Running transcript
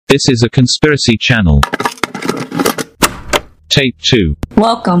This is a conspiracy channel. Tape 2.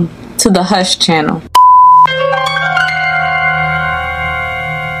 Welcome to the Hush channel.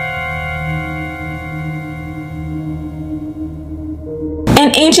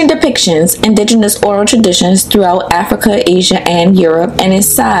 In ancient depictions, indigenous oral traditions throughout Africa, Asia, and Europe, and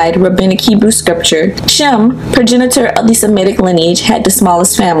inside rabbinic Hebrew scripture, Shem, progenitor of the Semitic lineage, had the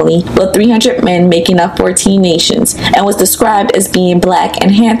smallest family, with 300 men making up 14 nations, and was described as being black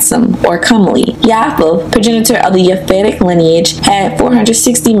and handsome, or comely. Japheth, progenitor of the Japhetic lineage, had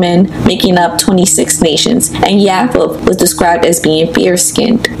 460 men making up 26 nations, and Japheth was described as being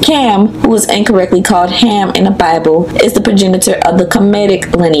fair-skinned. Cam, who was incorrectly called Ham in the Bible, is the progenitor of the Kemetic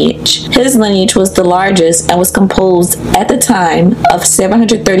lineage. His lineage was the largest and was composed at the time of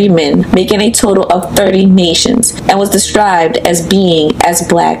 730 men, making a total of 30 nations, and was described as being as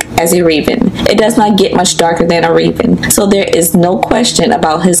black as a raven. It does not get much darker than a raven, so there is no question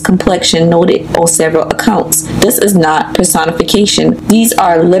about his complexion noted on several accounts. This is not personification. These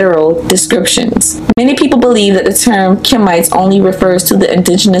are literal descriptions. Many people believe that the term Kemites only refers to the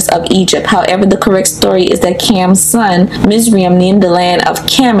indigenous of Egypt. However, the correct story is that Cam's son, Mizraim, named the land of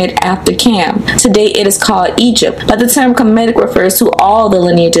Kemet after Cam. Today it is called Egypt, but the term Kemetic refers to all the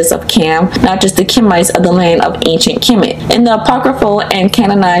lineages of Cam, not just the Kemites of the land of ancient Kemet. In the apocryphal and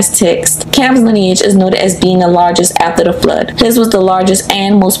canonized text, Cam's lineage is noted as being the largest after the flood. His was the largest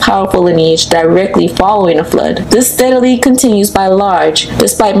and most powerful lineage directly following the flood. This steadily continues by large,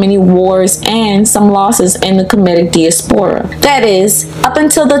 despite many wars and some losses in the Kemetic diaspora. That is, up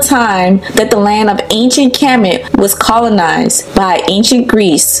until the time that the land of ancient Kemet was colonized by ancient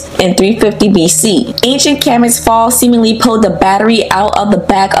Greece in 350 BC. Ancient Kemet's fall seemingly pulled the battery out of the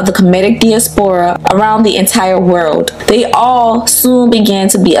back of the Kemetic diaspora around the entire world. They all soon began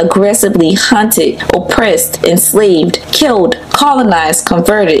to be aggressively hunted, oppressed, enslaved, killed, colonized,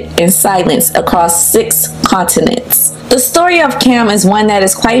 converted, and silenced across 6 continents. The story of Cam is one that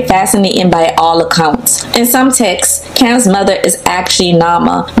is quite fascinating by all accounts. In some texts, Cam's mother is actually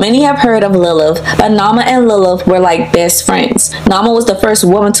Nama. Many have heard of Lilith, but Nama and Lilith were like best friends. Nama was the first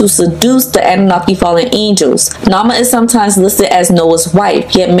woman to seduce the Anunnaki fallen angels. Nama is sometimes listed as Noah's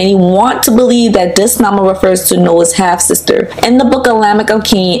wife, yet many want to believe that this Nama refers to Noah's half-sister. In the book of Lamech of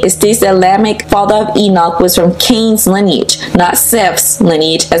Cain, it states that Lamech, father of Enoch, was from Cain's lineage, not Seth's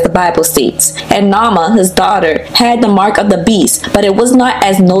lineage as the Bible states. And Nama, his daughter, had the mark of the beast, but it was not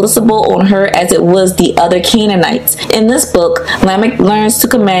as noticeable on her as it was the other Canaanites. In this book, Lamech learns to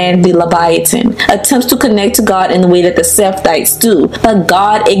command the Leviathan, attempts to connect to God in the way that the Sethites do, but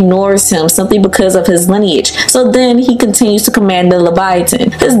God ignores him simply because of his lineage. So then he continues to command the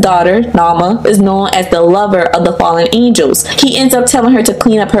Leviathan. His daughter, Nama, is known as the lover of the fallen angels. He ends up telling her to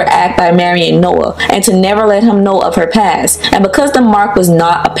clean up her act by marrying Noah and to never let him know of her past. And because the mark was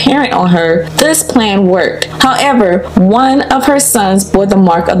not apparent on her, this plan worked. However, one of her sons bore the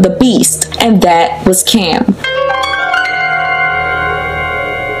mark of the beast, and that was Cam.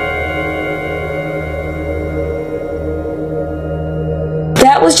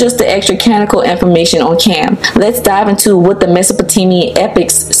 That was just the extra canonical information on Cam. Let's dive into what the Mesopotamian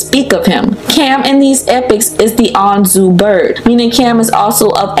epics speak of him. Cam in these epics is the Anzu bird, meaning Cam is also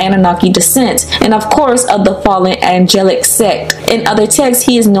of Anunnaki descent, and of course of the fallen angelic sect. In other texts,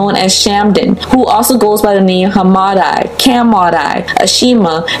 he is known as Shamden, who also goes by the name Hamadai, Kamadai,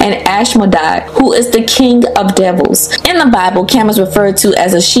 Ashima, and Ashmodai, who is the king of devils. In the Bible, Cam is referred to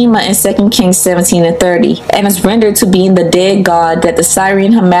as Ashima in 2 Kings 17 and 30, and is rendered to being the dead god that the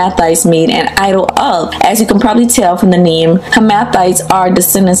Syrian Hamathites made an idol of. As you can probably tell from the name, Hamathites are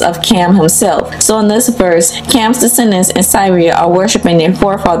descendants of Cam himself. So in this verse, Cam's descendants in Syria are worshiping their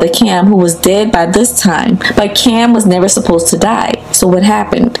forefather Cam, who was dead by this time, but Cam was never supposed to die. So what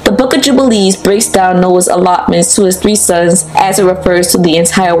happened? The Book of Jubilees breaks down Noah's allotments to his 3 sons as it refers to the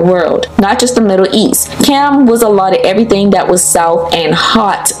entire world, not just the Middle East. Cam was allotted everything that was south and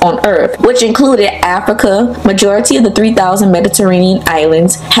hot on earth, which included Africa, majority of the 3,000 Mediterranean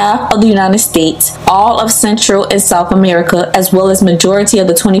islands, half of the United States, all of Central and South America, as well as majority of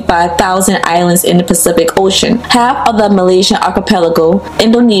the 25,000 islands in the Pacific Ocean, half of the Malaysian archipelago,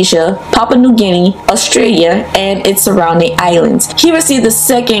 Indonesia, Papua New Guinea, Australia, and its surrounding islands. He received the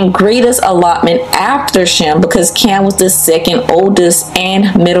second greatest allotment after Shem because Cam was the second oldest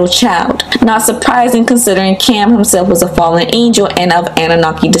and middle child. Not surprising considering Cam himself was a fallen angel and of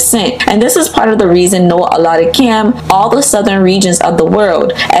Anunnaki descent. And this is part of the reason Noah allotted Cam all the southern regions of the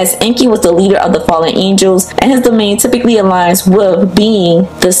world, as Enki was the leader of the fallen angels, and his domain typically aligns with being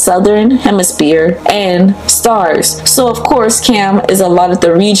the southern hemisphere and stars. So of course Cam is allotted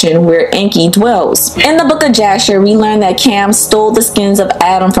the region where Enki dwells. In the book of Jasher, we learn that Cam Ham stole the skins of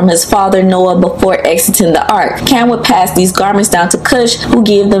Adam from his father Noah before exiting the ark. Ham would pass these garments down to Cush, who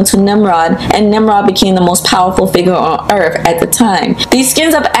gave them to Nimrod, and Nimrod became the most powerful figure on earth at the time. These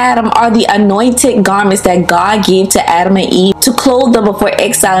skins of Adam are the anointed garments that God gave to Adam and Eve to clothe them before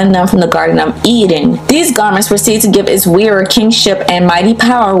exiling them from the Garden of Eden. These garments were said to give its wearer kingship and mighty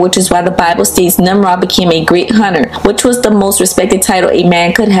power, which is why the Bible states Nimrod became a great hunter, which was the most respected title a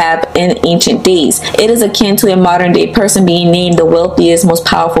man could have in ancient days. It is akin to a modern day person being named the wealthiest, most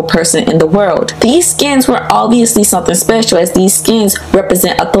powerful person in the world. These skins were obviously something special, as these skins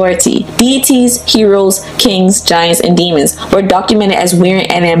represent authority. Deities, heroes, kings, giants, and demons were documented as wearing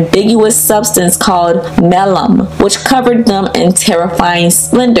an ambiguous substance called melum, which covered them in terrifying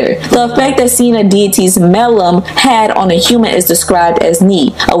splendor. The effect that seeing a deity's melum had on a human is described as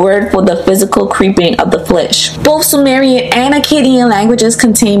ni, a word for the physical creeping of the flesh. Both Sumerian and Akkadian languages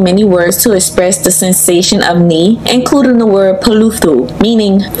contain many words to express the sensation of ni, including the word peluthu,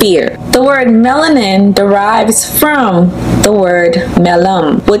 meaning fear. The word melanin derives from the word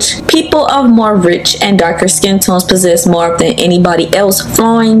melum, which people of more rich and darker skin tones possess more of than anybody else,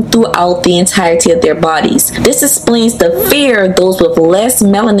 flowing throughout the entirety of their bodies. This explains the fear those with less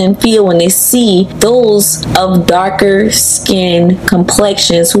melanin feel when they see those of darker skin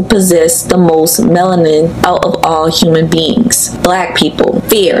complexions who possess the most melanin out of all human beings. Black people.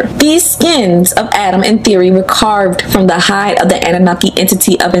 Fear. These skins of Adam, in theory, were carved from the hide of the Anunnaki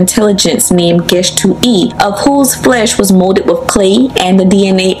entity of intelligence named Gesh-2-E, of whose flesh was molded with clay and the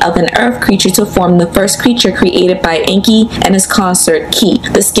DNA of an earth creature to form the first creature created by Enki and his consort Ki.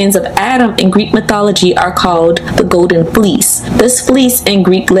 The skins of Adam in Greek mythology are called the golden fleece. This fleece in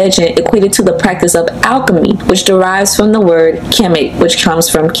Greek legend equated to the practice of alchemy, which derives from the word Kemet, which comes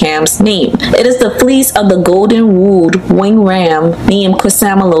from Cam's name. It is the fleece of the golden-wooled winged ram named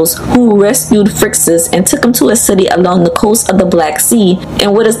Chrysamelos, who rescued Phrixus and took him to a city along the coast of the Black Sea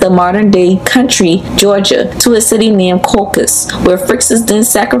in what is the modern-day country, Georgia, to a city named Colchis, where Phrixus then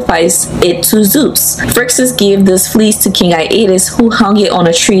sacrificed it to Zeus. Phrixus gave this fleece to King Aeetes, who hung it on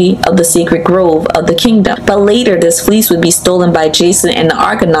a tree of the sacred grove of the kingdom. But later, this fleece would be stolen by Jason and the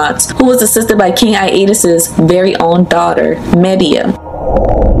Argonauts, who was assisted by King Aeetes' very own daughter, Medea.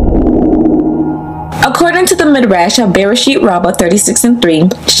 According to the Midrash of Bereshit Rabbah 36:3,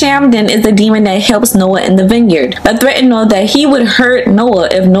 Shamden is the demon that helps Noah in the vineyard, but threatened Noah that he would hurt Noah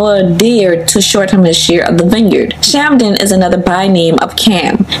if Noah dared to short him his share of the vineyard. Shamden is another by-name of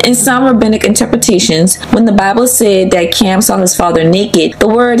Cam. In some rabbinic interpretations, when the Bible said that Cam saw his father naked, the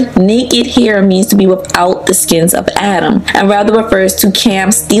word naked here means to be without the skins of Adam, and rather refers to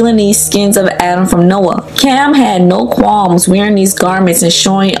Cam stealing these skins of Adam from Noah. Cam had no qualms wearing these garments and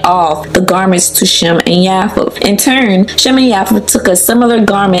showing off the garments to Shem and Japheth. In turn, Shem and Japheth took a similar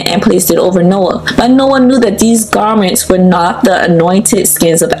garment and placed it over Noah. But Noah knew that these garments were not the anointed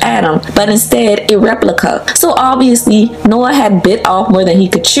skins of Adam, but instead a replica. So obviously, Noah had bit off more than he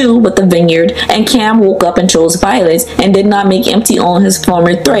could chew with the vineyard, and Cam woke up and chose violence and did not make empty on his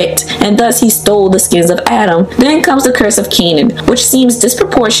former threat, and thus he stole the skins of Adam. Then comes the curse of Canaan, which seems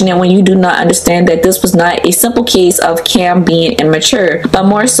disproportionate when you do not understand that this was not a simple case of Cam being immature, but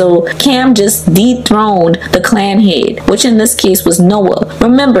more so, Cam just dethroned the clan head, which in this case was Noah.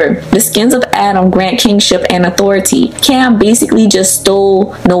 Remember, the skins of Adam grant kingship and authority. Cam basically just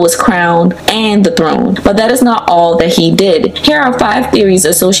stole Noah's crown and the throne, but that is not all that he did. Here are 5 theories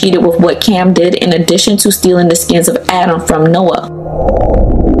associated with what Cam did in addition to stealing the skins of Adam from Noah.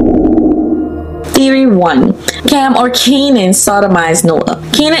 Theory 1. Cam or Canaan sodomized Noah.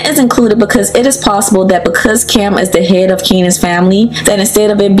 Canaan is included because it is possible that because Cam is the head of Canaan's family, that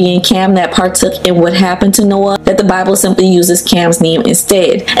instead of it being Cam that partook in what happened to Noah, that the Bible simply uses Cam's name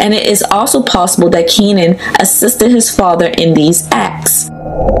instead. And it is also possible that Canaan assisted his father in these acts.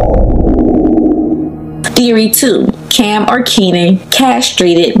 Theory 2. Cam or Canaan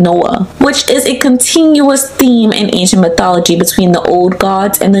castrated Noah, which is a continuous theme in ancient mythology between the old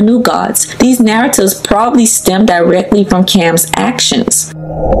gods and the new gods. These narratives probably stem directly from Cam's actions.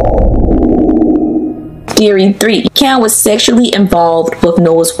 Theory 3. Cam was sexually involved with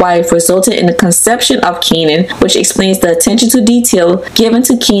Noah's wife, resulting in the conception of Canaan, which explains the attention to detail given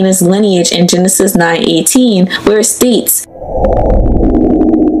to Canaan's lineage in Genesis 9:18, where it states,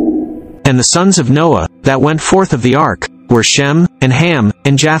 "And the sons of Noah, that went forth of the ark, were Shem, and Ham,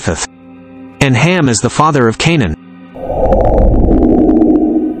 and Japheth. And Ham is the father of Canaan."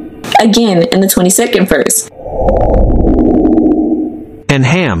 Again, in the 22nd verse. "And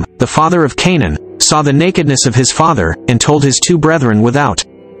Ham, the father of Canaan, saw the nakedness of his father, and told his 2 brethren without."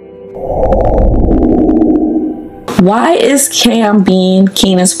 Why is Cam being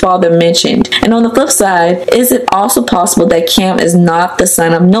Canaan's father mentioned? And on the flip side, is it also possible that Cam is not the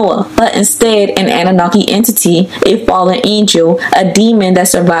son of Noah, but instead an Anunnaki entity, a fallen angel, a demon that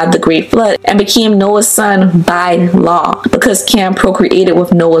survived the Great Flood and became Noah's son by law because Cam procreated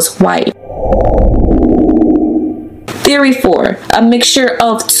with Noah's wife? Theory 4. A mixture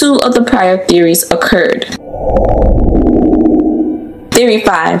of two of the prior theories occurred. Theory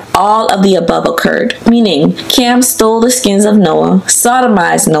 5. All of the above occurred, meaning Cam stole the skins of Noah,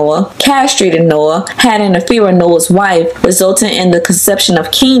 sodomized Noah, castrated Noah, had an affair with Noah's wife, resulting in the conception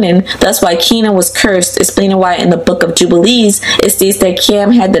of Canaan. That's why Canaan was cursed, explaining why in the book of Jubilees it states that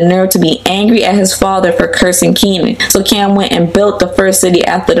Cam had the nerve to be angry at his father for cursing Canaan. So Cam went and built the first city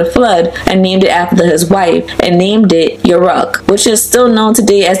after the flood and named it after his wife and named it Uruk, which is still known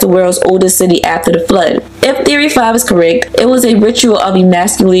today as the world's oldest city after the flood. If Theory 5 is correct, it was a ritual of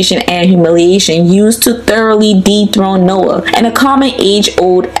emasculation and humiliation used to thoroughly dethrone Noah, and a common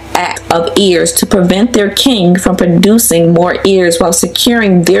age-old act of heirs to prevent their king from producing more heirs while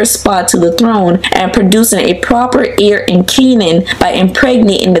securing their spot to the throne and producing a proper heir in Canaan by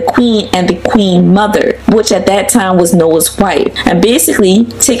impregnating the queen and the queen mother, which at that time was Noah's wife, and basically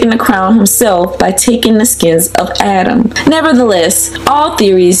taking the crown himself by taking the skins of Adam. Nevertheless, all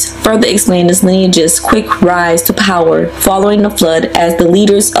theories further explain this lineage's quick rise to power following the flood as the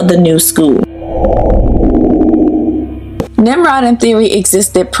leaders of the new school. Nimrod in theory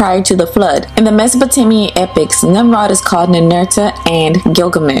existed prior to the flood. In the Mesopotamian epics, Nimrod is called Ninurta and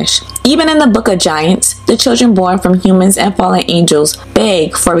Gilgamesh. Even in the Book of Giants, the children born from humans and fallen angels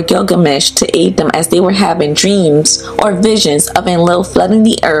beg for Gilgamesh to aid them as they were having dreams or visions of Enlil flooding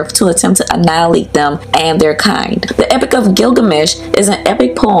the earth to attempt to annihilate them and their kind. The Epic of Gilgamesh is an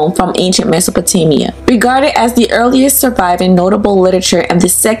epic poem from ancient Mesopotamia, regarded as the earliest surviving notable literature and the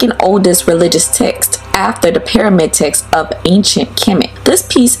second oldest religious text after the pyramid text of ancient Kemet. This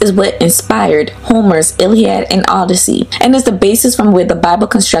piece is what inspired Homer's Iliad and Odyssey, and is the basis from where the Bible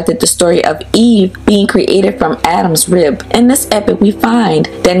constructed the story of Eve being created from Adam's rib. In this epic, we find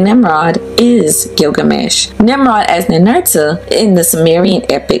that Nimrod is Gilgamesh. Nimrod, as Ninurta in the Sumerian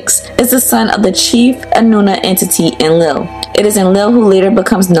epics, is the son of the chief Anunnaki entity Enlil. It is Enlil who later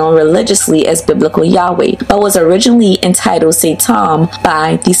becomes known religiously as biblical Yahweh, but was originally entitled Satan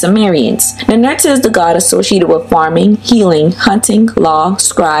by the Sumerians. Ninurta is the god associated with farming, healing, hunting, law,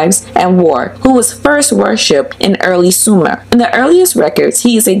 scribes, and war, who was first worshipped in early Sumer. In the earliest records,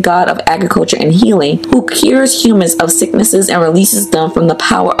 he is a god of agriculture and healing, who cures humans of sicknesses and releases them from the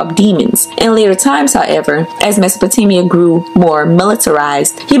power of demons. In later times, however, as Mesopotamia grew more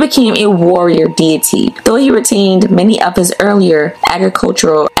militarized, he became a warrior deity, though he retained many of his earlier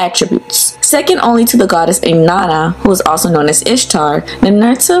agricultural attributes. Second only to the goddess Inanna, who is also known as Ishtar,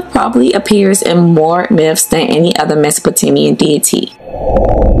 Ninurta probably appears in more myths than any other Mesopotamian deity.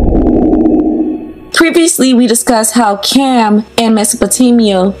 Previously, we discussed how Cam in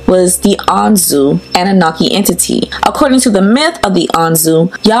Mesopotamia was the Anzu, Anunnaki entity. According to the myth of the Anzu,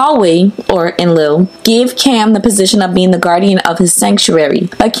 Yahweh, or Enlil, gave Cam the position of being the guardian of his sanctuary.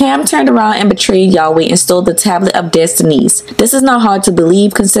 But Cam turned around and betrayed Yahweh and stole the Tablet of Destinies. This is not hard to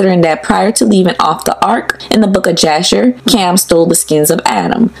believe considering that prior to leaving off the ark, in the book of Jasher, Cam stole the skins of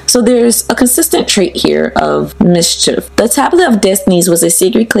Adam. So there's a consistent trait here of mischief. The Tablet of Destinies was a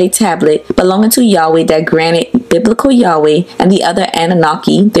sacred clay tablet belonging to Yahweh that granted biblical Yahweh and the other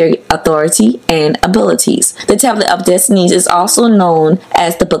Anunnaki their authority and abilities. The Tablet of Destinies is also known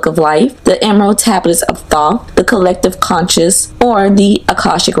as the Book of Life, the Emerald Tablets of Thoth, the Collective Conscious, or the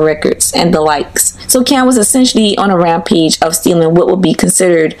Akashic Records, and the likes. So Cam was essentially on a rampage of stealing what would be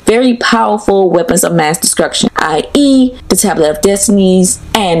considered very powerful weapons of mass destruction, i.e. the Tablet of Destinies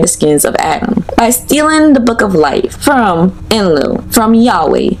and the skins of Adam. By stealing the Book of Life from Enlil, from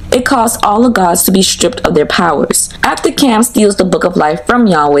Yahweh, it caused all the gods to be stripped of their powers. After Cam steals the Book of Life from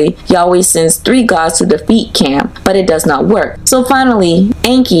Yahweh, Yahweh sends 3 gods to defeat Cam, but it does not work. So finally,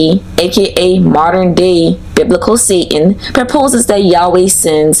 Enki, aka modern day biblical Satan, proposes that Yahweh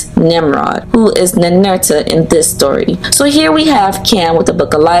sends Nimrod, who is Ninurta in this story. So here we have Cam with the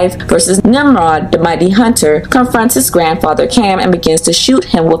Book of Life versus Nimrod, the mighty hunter, confronts his grandfather Cam and begins to shoot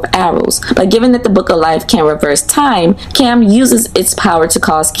him with arrows. But given that the Book of Life can reverse time, Cam uses its power to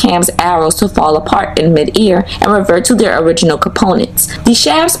cause Cam's arrows to fall apart in mid-air and revert to their original components. The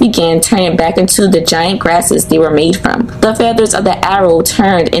shafts began turning back into the giant grasses they were made from. The feathers of the arrow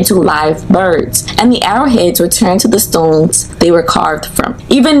turned into live birds, and the arrowheads returned to the stones they were carved from.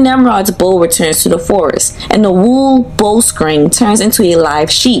 Even Nimrod's bow returns to the forest, and the wool bowstring turns into a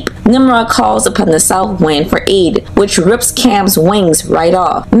live sheep. Nimrod calls upon the south wind for aid, which rips Cam's wings right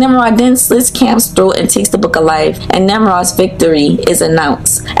off. Nimrod then slits Cam's throat and takes the book of life, and Nimrod's victory is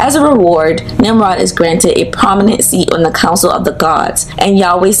announced. As a reward, Nimrod is granted a prominent seat on the council of the gods, and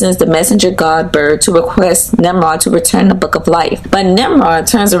Yahweh sends the messenger god bird to request Nimrod to return the book of life. But Nimrod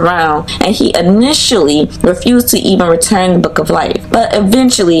turns around and he initially refused to even return the book of life, but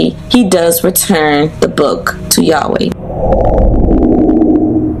eventually he does return the book to Yahweh.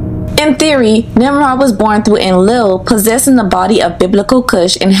 In theory, Nimrod was born through Enlil possessing the body of biblical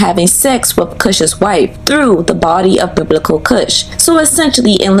Cush and having sex with Cush's wife through the body of biblical Cush. So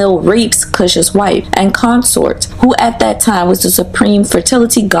essentially, Enlil rapes Cush's wife and consort, who at that time was the supreme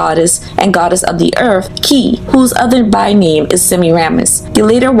fertility goddess and goddess of the earth, Ki, whose other by name is Semiramis, the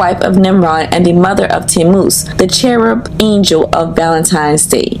later wife of Nimrod and the mother of Tammuz, the cherub angel of Valentine's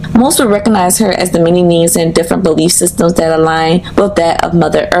Day. Most would recognize her as the many names and different belief systems that align with that of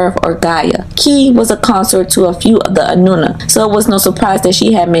Mother Earth or Gaia. Ki was a consort to a few of the Anunnaki, so it was no surprise that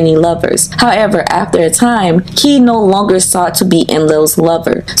she had many lovers. However, after a time, Ki no longer sought to be Enlil's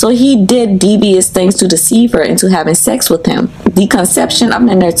lover, so he did devious things to deceive her into having sex with him. The conception of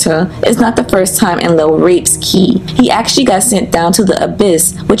Ninurta is not the first time Enlil rapes Ki. He actually got sent down to the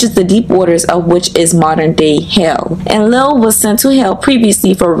abyss, which is the deep waters of which is modern day hell. Enlil was sent to hell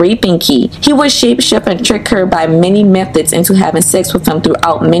previously for raping Ki. He would shapeshift and trick her by many methods into having sex with him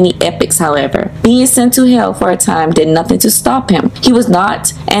throughout many epics. However, being sent to hell for a time did nothing to stop him. He was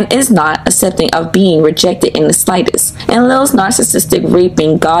not and is not accepting of being rejected in the slightest. Enlil's narcissistic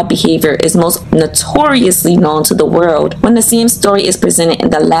raping god behavior is most notoriously known to the world when the same story is presented in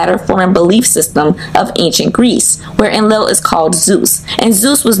the latter form and belief system of ancient Greece, where Enlil is called Zeus, and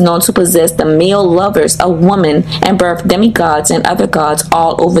Zeus was known to possess the male lovers of women and birth demigods and other gods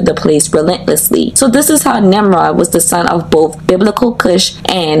all over the place relentlessly. So this is how Nimrod was the son of both biblical Cush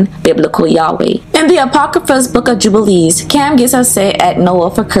and biblical Yahweh. In the Apocrypha's Book of Jubilees, Cam gets upset at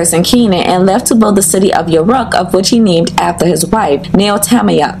Noah for cursing Canaan and left to build the city of Uruk, of which he named after his wife,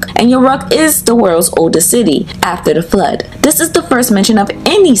 Neotamayuk. And Uruk is the world's oldest city after the flood. This is the first mention of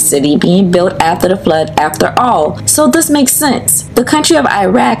any city being built after the flood after all, so this makes sense. The country of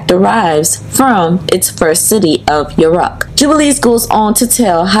Iraq derives from its first city of Uruk. Jubilees goes on to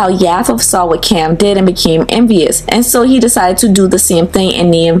tell how Japheth saw what Cam did and became envious, and so he decided to do the same thing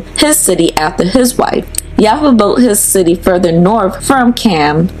and name his city after his wife. Japheth built his city further north from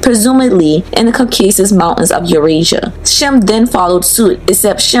Cam, presumably in the Caucasus Mountains of Eurasia. Shem then followed suit,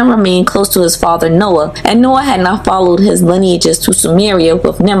 except Shem remained close to his father Noah, and Noah had not followed his lineages to Sumeria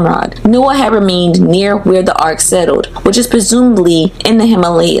with Nimrod. Noah had remained near where the ark settled, which is presumably in the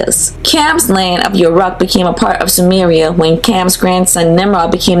Himalayas. Cam's land of Uruk became a part of Sumeria when Cam's grandson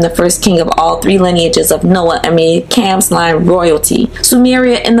Nimrod became the first king of all three lineages of Noah and made Cam's line royalty.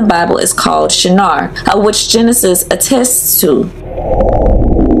 Sumeria in the Bible is called Shinar, which Genesis attests to.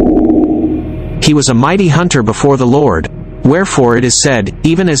 He was a mighty hunter before the Lord. Wherefore it is said,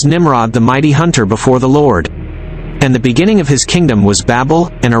 even as Nimrod the mighty hunter before the Lord. And the beginning of his kingdom was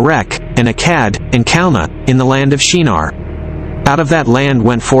Babel, and Erech, and Akkad, and Calneh, in the land of Shinar. Out of that land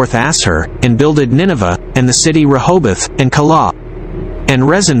went forth Asshur, and builded Nineveh, and the city Rehoboth, and Calah. And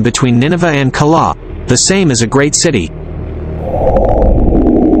Rezin between Nineveh and Calah, the same is a great city.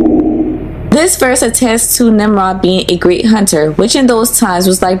 This verse attests to Nimrod being a great hunter, which in those times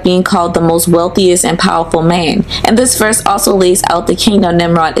was like being called the most wealthiest and powerful man. And this verse also lays out the kingdom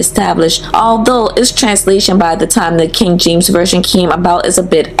Nimrod established, although its translation by the time the King James Version came about is a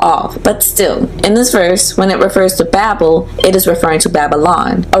bit off. But still, in this verse, when it refers to Babel, it is referring to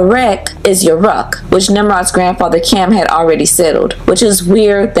Babylon. Erech is Uruk, which Nimrod's grandfather Cam had already settled, which is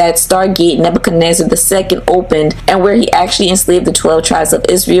where that Stargate Nebuchadnezzar II opened and where he actually enslaved the 12 tribes of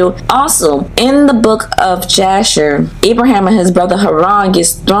Israel. Also, in the book of Jasher, Abraham and his brother Haran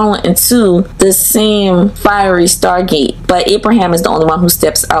gets thrown into the same fiery Stargate, but Abraham is the only one who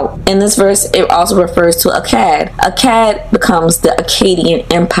steps out. In this verse, it also refers to Akkad. Akkad becomes the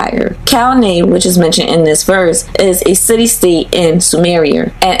Akkadian Empire. Calneh, which is mentioned in this verse, is a city-state in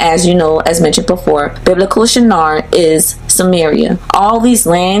Sumeria. And as you know, as mentioned before, biblical Shinar is Sumeria. All these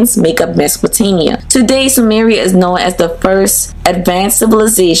lands make up Mesopotamia. Today, Sumeria is known as the first advanced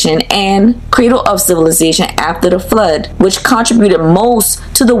civilization and cradle of civilization after the flood, which contributed most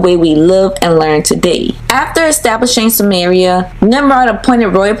to the way we live and learn today. After establishing Sumeria Sumeria, Nimrod appointed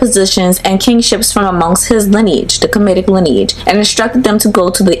royal positions and kingships from amongst his lineage, the Kemetic lineage, and instructed them to go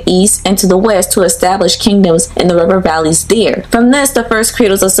to the east and to the west to establish kingdoms in the river valleys there. From this, the first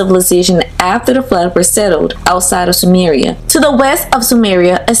cradles of civilization after the flood were settled outside of Sumeria. To the west of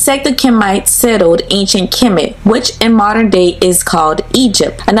Sumeria, a sect of Kemites settled ancient Kemet, which in modern day is called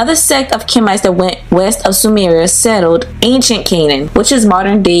Egypt. Another sect of Kemites that went west of Sumeria settled ancient Canaan, which is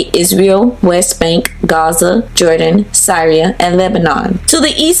modern day Israel, West Bank, Gaza, Jordan, Syria, and Lebanon. To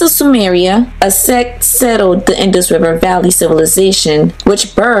the east of Sumeria, a sect settled the Indus River Valley civilization, which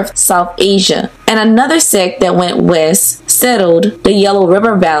birthed South Asia. And another sect that went west settled the Yellow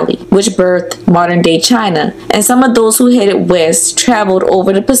River Valley, which birthed modern-day China. And some of those who headed west traveled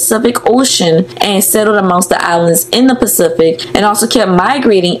over the Pacific Ocean and settled amongst the islands in the Pacific, and also kept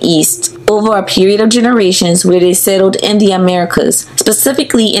migrating east over a period of generations where they settled in the Americas,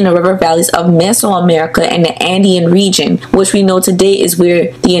 specifically in the river valleys of Mesoamerica and the Andean region, which we know today is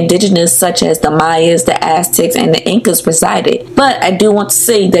where the indigenous such as the Mayas, the Aztecs, and the Incas resided. But I do want to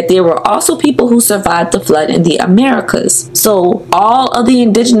say that there were also people who survived the flood in the Americas. So all of the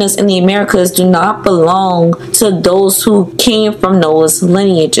indigenous in the Americas do not belong to those who came from Noah's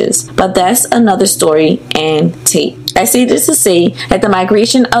lineages. But that's another story and tape. I say this to say that the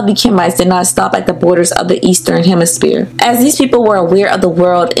migration of the Kemites did not stop at the borders of the Eastern Hemisphere, as these people were aware of the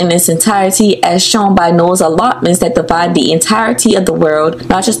world in its entirety, as shown by Noah's allotments that divide the entirety of the world,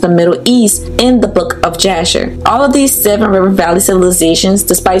 not just the Middle East, in the Book of Jasher. All of these 7 river valley civilizations,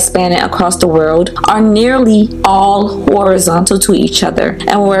 despite spanning across the world, are nearly all horizontal to each other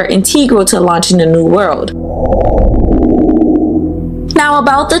and were integral to launching the New World. Now,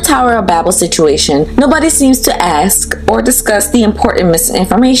 about the Tower of Babel situation, nobody seems to ask or discuss the important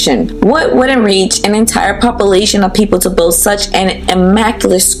misinformation. What would enrage an entire population of people to build such an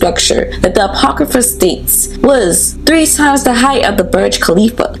immaculate structure that the Apocrypha states was 3 times the height of the Burj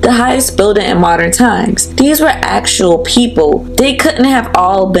Khalifa, the highest building in modern times? These were actual people. They couldn't have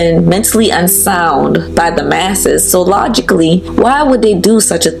all been mentally unsound by the masses, so logically, why would they do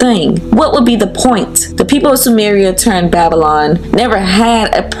such a thing? What would be the point? The people of Sumeria turned Babylon never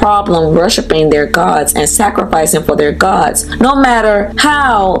had a problem worshiping their gods and sacrificing for their gods. No matter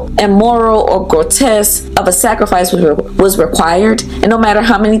how immoral or grotesque of a sacrifice was required, and no matter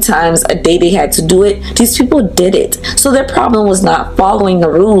how many times a day they had to do it, these people did it. So their problem was not following the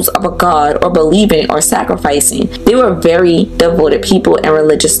rules of a god or believing or sacrificing. They were very devoted people in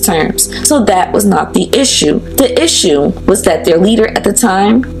religious terms. So that was not the issue. The issue was that their leader at the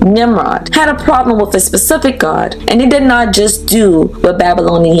time, Nimrod, had a problem with a specific god, and they did not just do what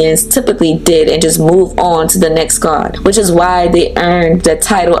Babylonians typically did and just move on to the next god, which is why they earned the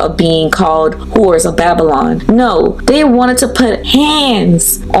title of being called whores of Babylon. No, they wanted to put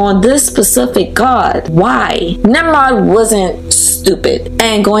hands on this specific god. Why? Nimrod wasn't stupid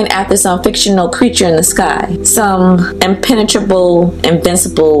and going after some fictional creature in the sky, some impenetrable,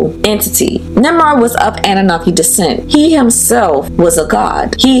 invincible entity. Nimrod was of Anunnaki descent. He himself was a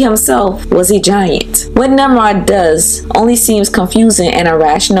god. He himself was a giant. What Nimrod does only seems confusing and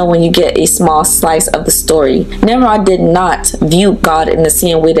irrational when you get a small slice of the story. Nimrod did not view God in the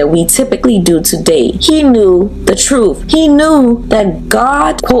same way that we typically do today. He knew the truth. He knew that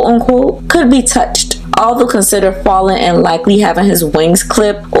God, quote unquote, could be touched. Although considered fallen and likely having his wings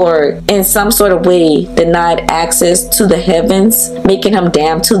clipped or in some sort of way denied access to the heavens, making him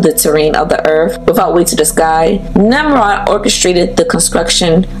damned to the terrain of the earth without way to the sky, Nimrod orchestrated the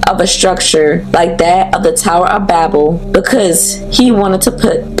construction of a structure like that of the Tower of Babel because he wanted to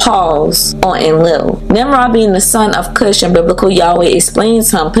put pause on Enlil. Nimrod, being the son of Cush and biblical Yahweh,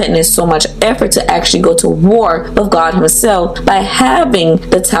 explains him putting in so much effort to actually go to war with God himself by having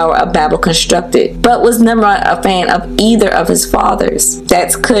the Tower of Babel constructed. But was Nimrod a fan of either of his fathers?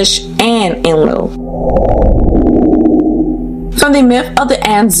 That's Cush and Enlil. From the myth of the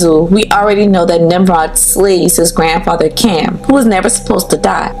Anzu, we already know that Nimrod slays his grandfather Cam, who was never supposed to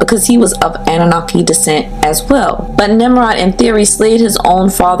die because he was of Anunnaki descent as well. But Nimrod in theory slayed his own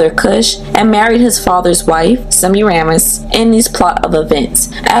father Cush and married his father's wife, Semiramis, in this plot of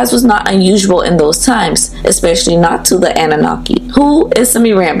events, as was not unusual in those times, especially not to the Anunnaki. Who is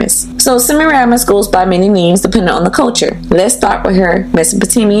Semiramis? So Semiramis goes by many names depending on the culture. Let's start with her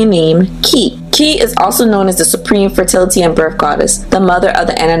Mesopotamian name, Ki. Ki is also known as the supreme fertility and birth goddess, the mother of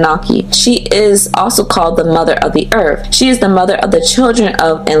the Anunnaki. She is also called the mother of the earth. She is the mother of the children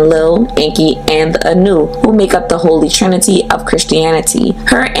of Enlil, Enki, and the Anu, who make up the Holy Trinity of Christianity.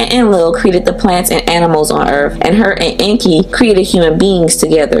 Her and Enlil created the plants and animals on earth, and her and Enki created human beings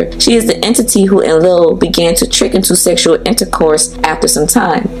together. She is the entity who Enlil began to trick into sexual intercourse after some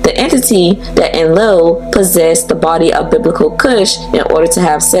time. The entity that Enlil possessed the body of biblical Cush in order to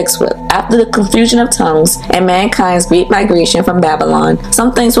have sex with. After the confusion of tongues and mankind's great migration from Babylon,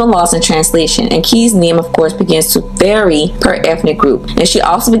 some things were lost in translation, and Ki's name of course begins to vary per ethnic group, and she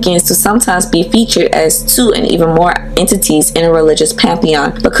also begins to sometimes be featured as two and even more entities in a religious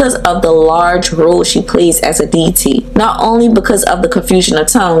pantheon because of the large role she plays as a deity. Not only because of the confusion of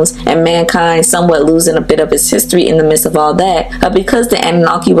tongues and mankind somewhat losing a bit of its history in the midst of all that, but because the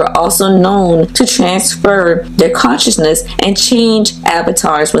Anunnaki were also known to transfer their consciousness and change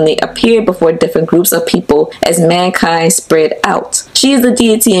avatars when they appeared before different groups of people as mankind spread out. She is the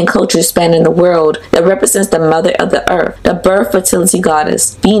deity in culture spanning the world that represents the mother of the earth, the birth fertility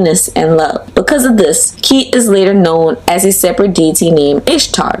goddess, Venus, and love. Because of this, Ki is later known as a separate deity named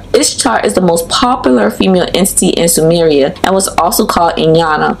Ishtar. Ishtar is the most popular female entity in Sumeria and was also called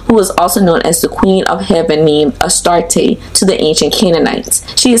Inanna, who is also known as the queen of heaven named Astarte to the ancient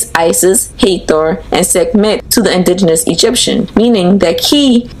Canaanites. She is Isis, Hathor, and Sekhmet to the indigenous Egyptian, meaning that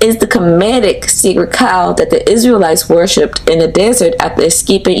Ki is the Kemetic sacred cow that the Israelites worshipped in the desert after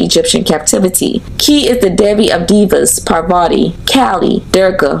escaping Egyptian captivity. Ki is the Devi of Devas, Parvati, Kali,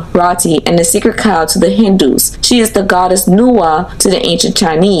 Durga, Rati, and the sacred cow to the Hindus. She is the goddess Nuwa to the ancient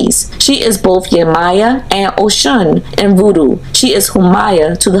Chinese. She is both Yemaya and Oshun in Voodoo. She is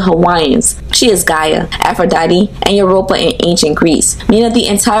Humaya to the Hawaiians. She is Gaia, Aphrodite, and Europa in ancient Greece, meaning the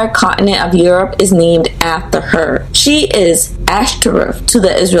entire continent of Europe is named after her. She is Ashtaroth to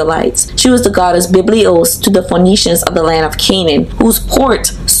the Israelites. She was the goddess Biblios to the Phoenicians of the land of Canaan, whose port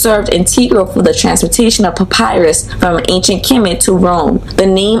served integral for the transportation of papyrus from ancient Kemet to Rome. The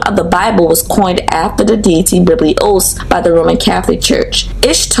name of the Bible was coined after the deity Biblios by the Roman Catholic Church.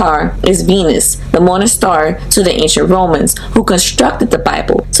 Ishtar is Venus, the morning star to the ancient Romans, who constructed the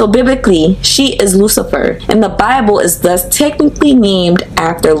Bible. So biblically, she is Lucifer, and the Bible is thus technically named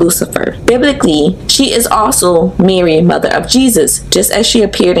after Lucifer. Biblically, she is also Mary, mother of Jesus, just as she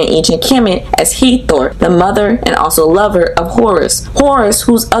appeared in ancient Kemet as Hathor, the mother and also lover of Horus. Horus,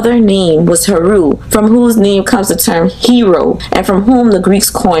 whose other name was Heru, from whose name comes the term hero, and from whom the Greeks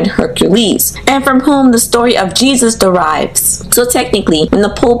coined Hercules, and from whom the story of Jesus derives. So technically, when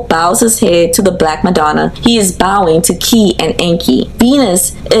the Pope bows his head to the Black Madonna, he is bowing to Ki and Enki.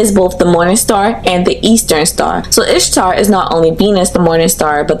 Venus is both the morning star and the eastern star. So Ishtar is not only Venus, the morning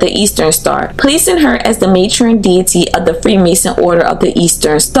star, but the eastern star, placing her as the matron deity of the Freemason order of the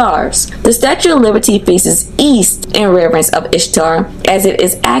eastern stars. The Statue of Liberty faces east in reverence of Ishtar, as it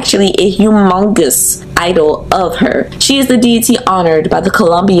is actually a humongous idol of her. She is the deity honored by the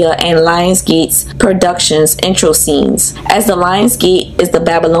Columbia and Lionsgate's productions intro scenes, as the Lionsgate is the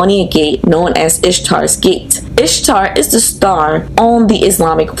Babylonian gate known as Ishtar's Gate. Ishtar is the star on the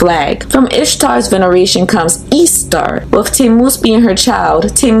Islamic flag. From Ishtar's veneration comes Easter, with Tammuz being her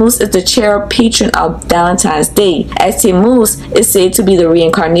child. Tammuz is the cherub patron of Valentine's Day, as Tammuz is said to be the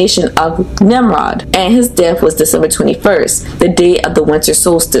reincarnation of Nimrod, and his death was December 21st, the day of the winter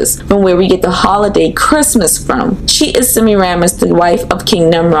solstice, from where we get the holiday Christmas from. She is Semiramis, the wife of King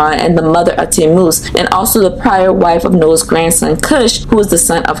Nimrod and the mother of Tammuz, and also the prior wife of Noah's grandson Cush, who is the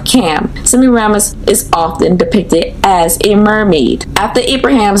son of Cam. Semiramis is often depicted as a mermaid. After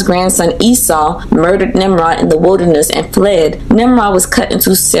Abraham's grandson Esau murdered Nimrod in the wilderness and fled, Nimrod was cut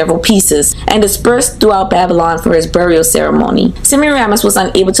into several pieces and dispersed throughout Babylon for his burial ceremony. Semiramis was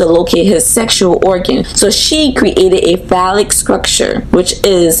unable to locate his sexual organ, so she created a phallic structure, which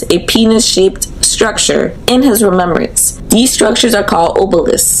is a penis-shaped structure, in his remembrance. These structures are called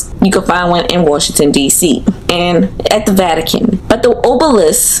obelisks. You can find one in Washington, D.C. and at the Vatican. But the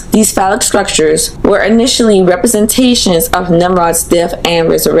obelisks, these phallic structures, were initially representations of Nimrod's death and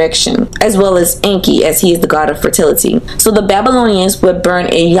resurrection, as well as Enki, as he is the god of fertility. So the Babylonians would burn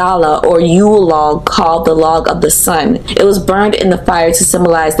a Yala or Yule log called the log of the sun. It was burned in the fire to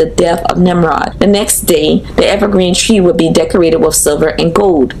symbolize the death of Nimrod. The next day, the evergreen tree would be decorated with silver and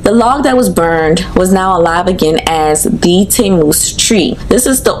gold. The log that was burned was now alive again as the Tammuz tree. This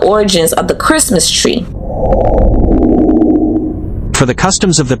is the origins of the Christmas tree. For the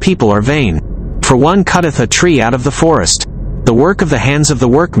customs of the people are vain. For one cutteth a tree out of the forest, the work of the hands of the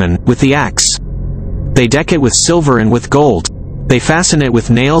workman, with the axe. They deck it with silver and with gold. They fasten it with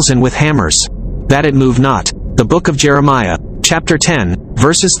nails and with hammers, that it move not. The book of Jeremiah, chapter 10,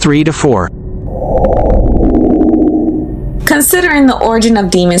 verses 3 to 4. Considering the origin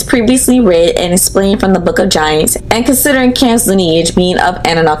of demons previously read and explained from the Book of Giants, and considering Cam's lineage being of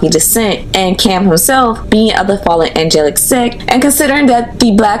Anunnaki descent, and Cam himself being of the fallen angelic sect, and considering that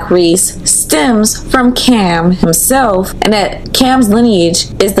the black race stems from Cam himself, and that Cam's lineage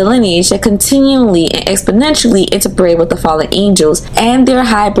is the lineage that continually and exponentially interbred with the fallen angels and their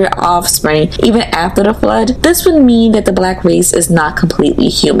hybrid offspring even after the flood, this would mean that the black race is not completely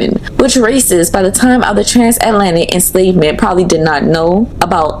human, which races by the time of the transatlantic enslavement probably did not know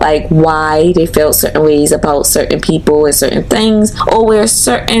about why they felt certain ways about certain people and certain things, or where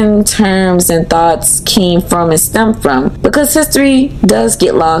certain terms and thoughts came from and stemmed from, because history does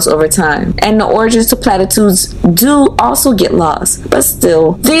get lost over time, and the origins to platitudes do also get lost, but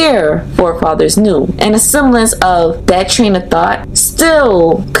still their forefathers knew, and a semblance of that train of thought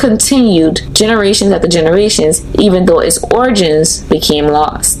still continued generations after generations, even though its origins became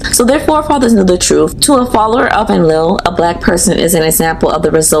lost. So their forefathers knew the truth. To a follower of Enlil, a black person is an example of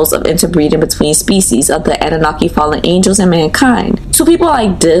the results of interbreeding between species of the Anunnaki fallen angels and mankind. To people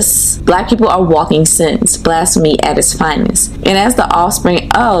like this, black people are walking sins, blasphemy at its finest. And as the offspring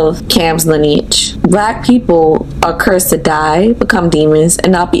of Cam's lineage, black people are cursed to die, become demons,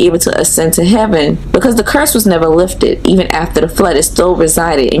 and not be able to ascend to heaven, because the curse was never lifted. Even after the flood, it still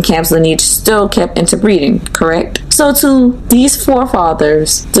resided, and Cam's lineage still kept interbreeding, correct? So to these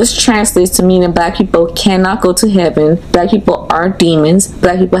forefathers, this translates to meaning black people cannot go to heaven, black people are demons,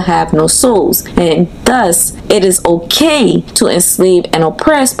 black people have no souls, and thus it is okay to enslave and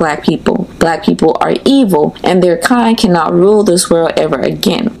oppress black people. Black people are evil, and their kind cannot rule this world ever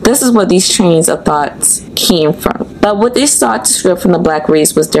again. This is where these trains of thoughts came from. But what they sought to strip from the black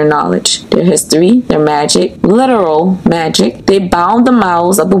race was their knowledge, their history, their magic, literal magic. They bound the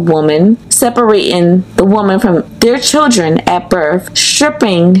mouths of the woman, separating the woman from their children at birth,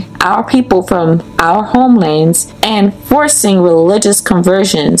 stripping our people from our homelands, and forcing religious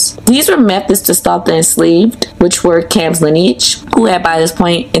conversions. These were methods to stop the enslaved, which were Cam's lineage, who had by this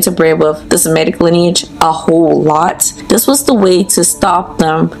point interbred with the Semitic lineage a whole lot. This was the way to stop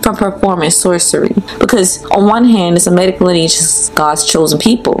them from performing sorcery, because on one hand, the Semitic lineage is God's chosen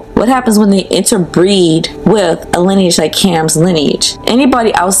people. What happens when they interbreed with a lineage like Cam's lineage?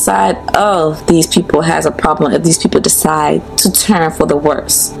 Anybody outside of these people has a problem if these people decide to turn for the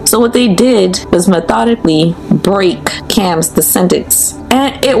worse. So what they did was methodically break Cam's descendants.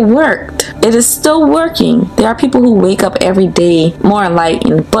 And it worked. It is still working. There are people who wake up every day more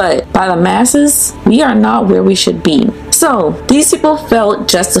enlightened, but by the masses, we are not where we should be. So these people felt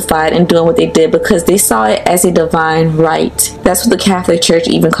justified in doing what they did because they saw it as a divine right. That's what the Catholic Church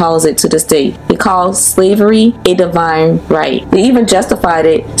even calls it to this day. They call slavery a divine right. They even justified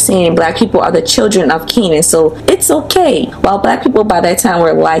it saying black people are the children of Canaan, so it's okay. While black people by that time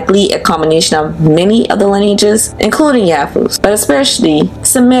were likely a combination of many of the lineages, including Yafu's, but especially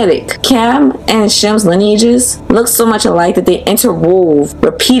Semitic. Cam and Shem's lineages look so much alike that they interwove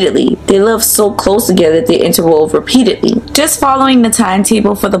repeatedly. They live so close together that they interwove repeatedly. Just following the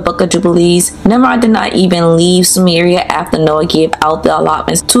timetable for the Book of Jubilees, Nimrod did not even leave Sumeria after Noah gave out the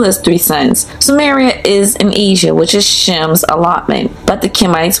allotments to his 3 sons. Sumeria is in Asia, which is Shem's allotment, but the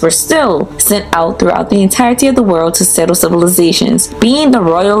Kemites were still sent out throughout the entirety of the world to settle civilizations. Being the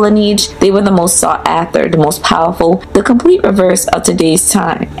royal lineage, they were the most sought after, the most powerful, the complete reverse of today's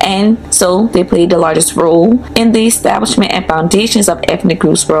time, and so they played the largest role in the establishment and foundations of ethnic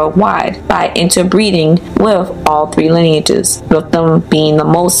groups worldwide by interbreeding with all 3 lineages, with them being the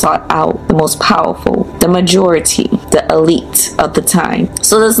most sought out, the most powerful, the majority, the elite of the time.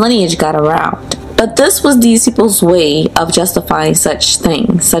 So this lineage got around. But this was these people's way of justifying such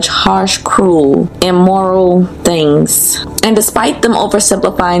things, such harsh, cruel, immoral things. And despite them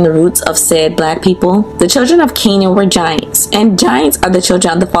oversimplifying the roots of said black people, the children of Canaan were giants, and giants are the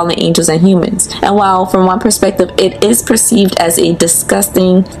children of the fallen angels and humans. And while from one perspective it is perceived as a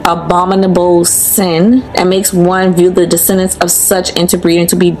disgusting, abominable sin, and makes one view the descendants of such interbreeding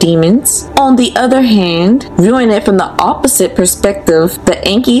to be demons, on the other hand, viewing it from the opposite perspective, the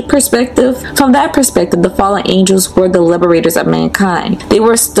Enki perspective, from that perspective, the fallen angels were the liberators of mankind. They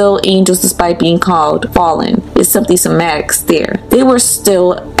were still angels despite being called fallen. It's simply semantics there. They were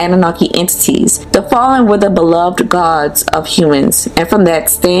still Anunnaki entities. The fallen were the beloved gods of humans, and from that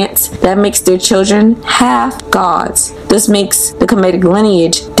stance, that makes their children half gods. This makes the Kemetic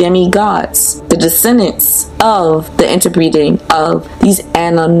lineage demigods, the descendants of the interbreeding of these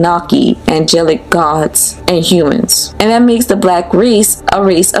Anunnaki, angelic gods, and humans. And that makes the black race a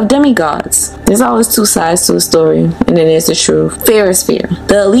race of demigods. There's always two sides to a story, and then there's the truth. Fear is fear.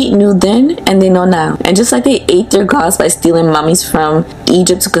 The elite knew then, and they know now. And just like they ate their gods by stealing mummies from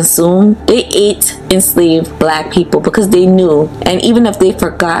Egypt to consume, they ate enslaved black people because they knew. And even if they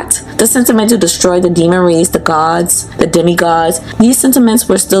forgot, the sentiment to destroy the demon race, the gods, the demigods, these sentiments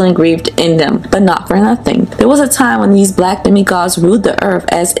were still engraved in them, but not for nothing. There was a time when these black demigods ruled the earth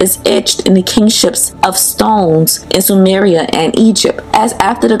as is etched in the kingships of stones in Sumeria and Egypt. As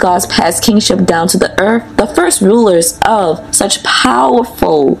after the gods passed kingship down to the earth, the first rulers of such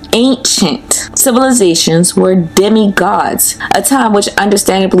powerful, ancient civilizations were demigods, a time which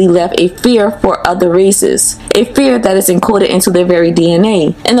understandably left a fear for other races, a fear that is encoded into their very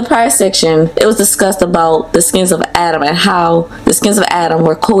DNA. In the prior section, it was discussed about the skins of Adam and how the skins of Adam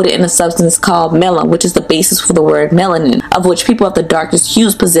were coated in a substance called melanin, which is the basis for the word melanin, of which people of the darkest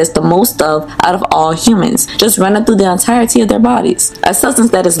hues possess the most of out of all humans, just running through the entirety of their bodies. A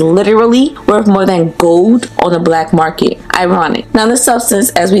substance that is literally worth more than gold on the black market. Ironic. Now, this substance,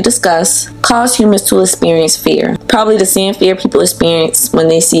 as we discussed, caused humans to experience fear. Probably the same fear people experience when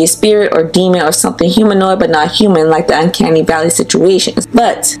they see a spirit or demon or something humanoid but not human, like the uncanny valley situations.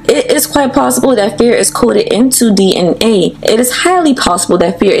 But it is quite possible that fear is coded into DNA. It is highly possible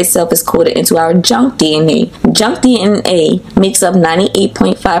that fear itself is coded into our junk DNA. Junk DNA makes up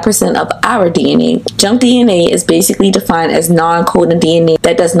 98.5% of our DNA. Junk DNA is basically defined as non-coding DNA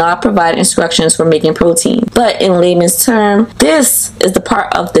that does not provide instructions for making protein. But in layman's term, this is the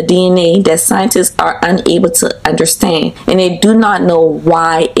part of the DNA that scientists are unable to understand, and they do not know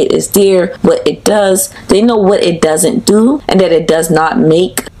why it is there, what it does. They know what it doesn't do, and that it does not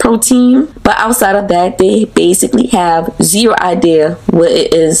make protein, but outside of that, they basically have zero idea what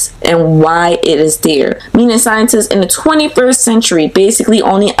it is and why it is there. Meaning scientists in the 21st century basically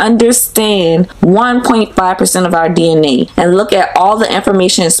only understand 1.5% of our DNA, and look at all the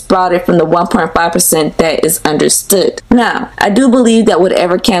information sprouted from the 1.5% that is understood. Now, I do believe that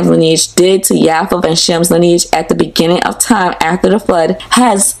whatever Cam's lineage did to Japheth and Shem's lineage at the beginning of time after the flood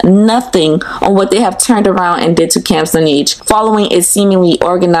has nothing on what they have turned around and did to Cam's lineage, following its seemingly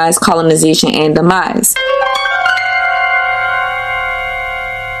organized colonization and demise.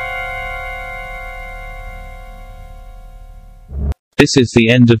 This is the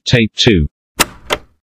end of tape 2.